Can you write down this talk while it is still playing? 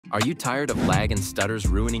Are you tired of lag and stutters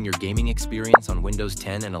ruining your gaming experience on Windows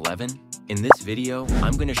 10 and 11? In this video,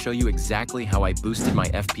 I'm going to show you exactly how I boosted my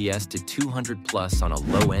FPS to 200 plus on a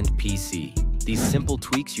low-end PC. These simple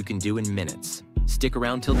tweaks you can do in minutes. Stick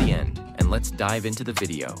around till the end, and let's dive into the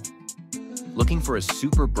video. Looking for a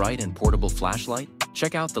super bright and portable flashlight?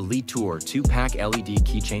 Check out the Litour 2-pack LED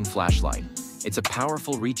keychain flashlight. It's a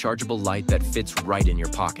powerful rechargeable light that fits right in your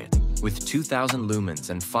pocket. With 2000 lumens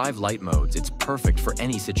and 5 light modes, it's perfect for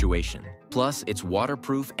any situation. Plus, it's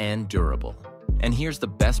waterproof and durable. And here's the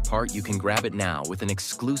best part, you can grab it now with an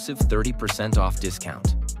exclusive 30% off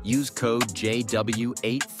discount. Use code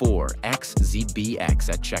JW84XZBX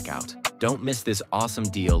at checkout. Don't miss this awesome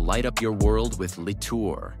deal. Light up your world with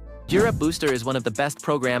Litour. Jira Booster is one of the best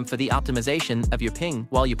programs for the optimization of your ping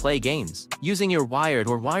while you play games, using your wired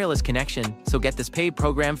or wireless connection. So get this paid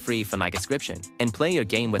program free from my description and play your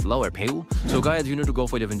game with lower ping. So guys, you need to go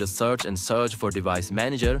for your Windows search and search for device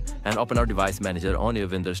manager and open our device manager on your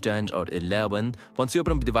Windows 10 or 11. Once you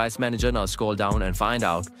open up device manager, now scroll down and find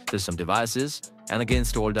out there's some devices. And again,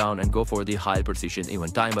 scroll down and go for the high precision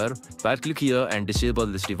event timer. Right click here and disable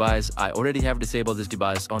this device. I already have disabled this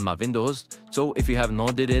device on my Windows. So if you have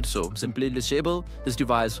not did it, so simply disable this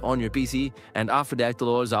device on your PC. And after that,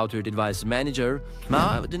 close out your device manager.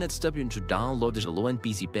 Now, the next step, you need to download this low-end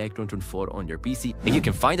PC pack 2024 on your PC. And you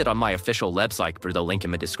can find it on my official website through the link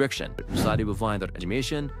in the description. Inside you will find that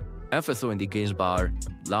animation, FSO in the games bar,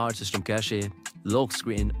 large system cache, lock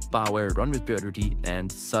screen, power, run with priority,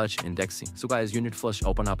 and search indexing. So guys, you need to first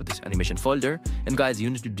open up this animation folder, and guys, you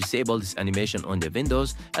need to disable this animation on the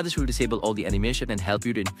Windows, and this will disable all the animation and help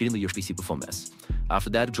you to improve your PC performance. After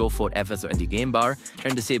that, go for FSO in the game bar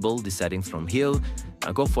and disable the settings from here.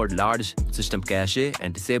 Now go for large system cache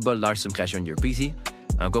and disable large system cache on your PC.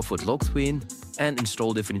 Now go for lock screen and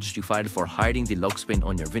install the Finity file for hiding the lock screen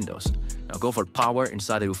on your Windows. Now go for power.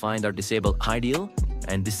 Inside you find our disable ideal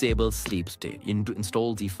and disable sleep state. You need to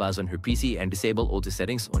install the files on your PC and disable all the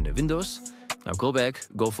settings on your Windows. Now go back,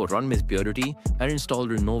 go for run with priority and install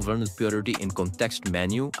remove run with priority in context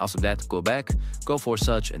menu. After that, go back, go for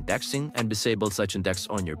search indexing and disable search index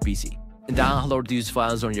on your PC. Download these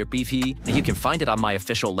files on your PC, and you can find it on my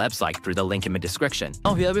official website through the link in the description.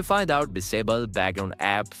 Now here we find out disable background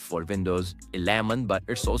app for Windows 11, but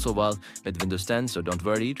it's also well with Windows 10, so don't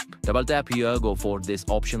worry. Double tap here, go for this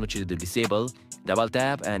option which is the disable. Double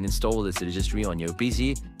tap and install this registry on your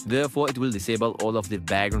PC. Therefore, it will disable all of the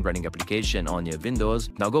background running application on your Windows.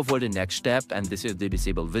 Now go for the next step, and this is the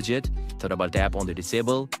disable widget. So double tap on the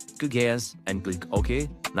disable, click yes and click OK.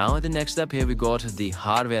 Now the next step, here we got the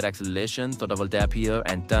hardware acceleration. So double tap here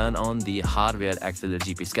and turn on the hardware accelerate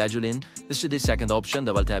GP scheduling. This is the second option.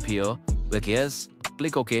 Double tap here, click yes,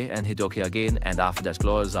 click OK and hit OK again, and after that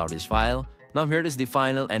close out this file. Now here is the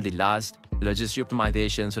final and the last registry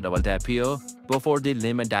optimization. So double tap here, go for the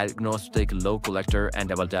limit diagnostic load collector and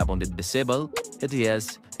double tap on the disable, hit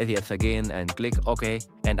yes again and click OK,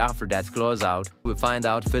 and after that close out. We find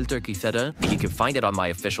out filter key setter. You can find it on my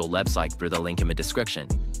official website through the link in the description.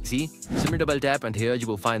 See, simply double tap and here you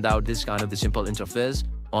will find out this kind of the simple interface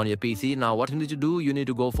on your PC. Now what you need to do, you need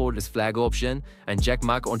to go for this flag option and check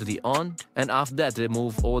mark onto the on, and after that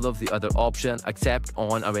remove all of the other options except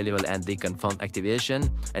on available and the confirm activation.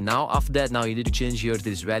 And now after that, now you need to change here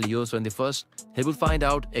this value. So in the first, you will find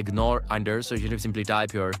out ignore under, so you need to simply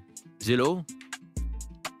type here 0.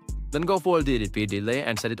 Then go for the repeat delay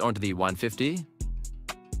and set it onto the 150,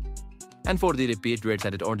 and for the repeat rate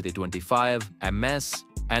set it onto the 25 ms.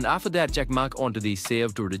 And after that, check mark onto the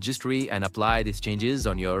save to registry and apply these changes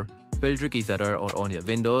on your filter key setter or on your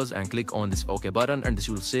Windows, and click on this OK button, and this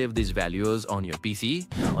will save these values on your PC.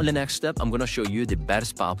 On the next step, I'm going to show you the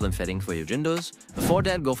best power plan setting for your Windows. Before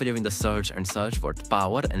that, go for your Windows search and search for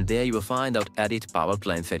power, and there you will find out edit power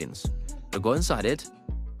plan settings. So go inside it.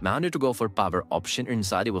 Now you need to go for power option.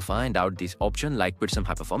 Inside you will find out this option like with some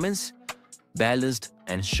high performance, balanced,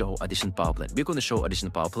 and show additional power plan. We're going to show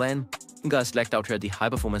additional power plan. You guys select out here the high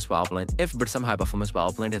performance power plan if but some high performance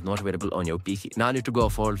power plan is not available on your PC. Now you need to go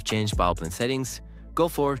for change power plan settings, go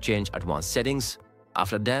for change advanced settings.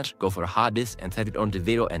 After that, go for hard disk and set it on to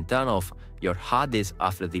 0 and turn off your hard disk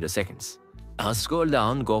after 0 seconds. Now scroll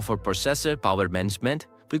down, go for processor power management,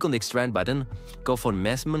 click on the expand button, go for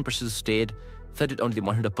maximum processor state, set it on the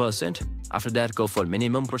 100%. After that, go for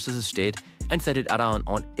minimum processor state and set it around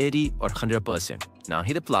on 80 or 100%. Now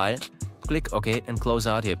hit apply, click OK and close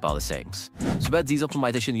out your power settings. So that's these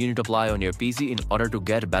optimizations you need to apply on your PC in order to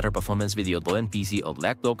get better performance with your low-end PC or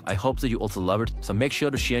laptop. I hope that you also love it. So make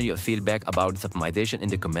sure to share your feedback about this optimization in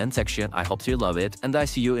the comment section. I hope you love it, and I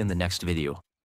see you in the next video.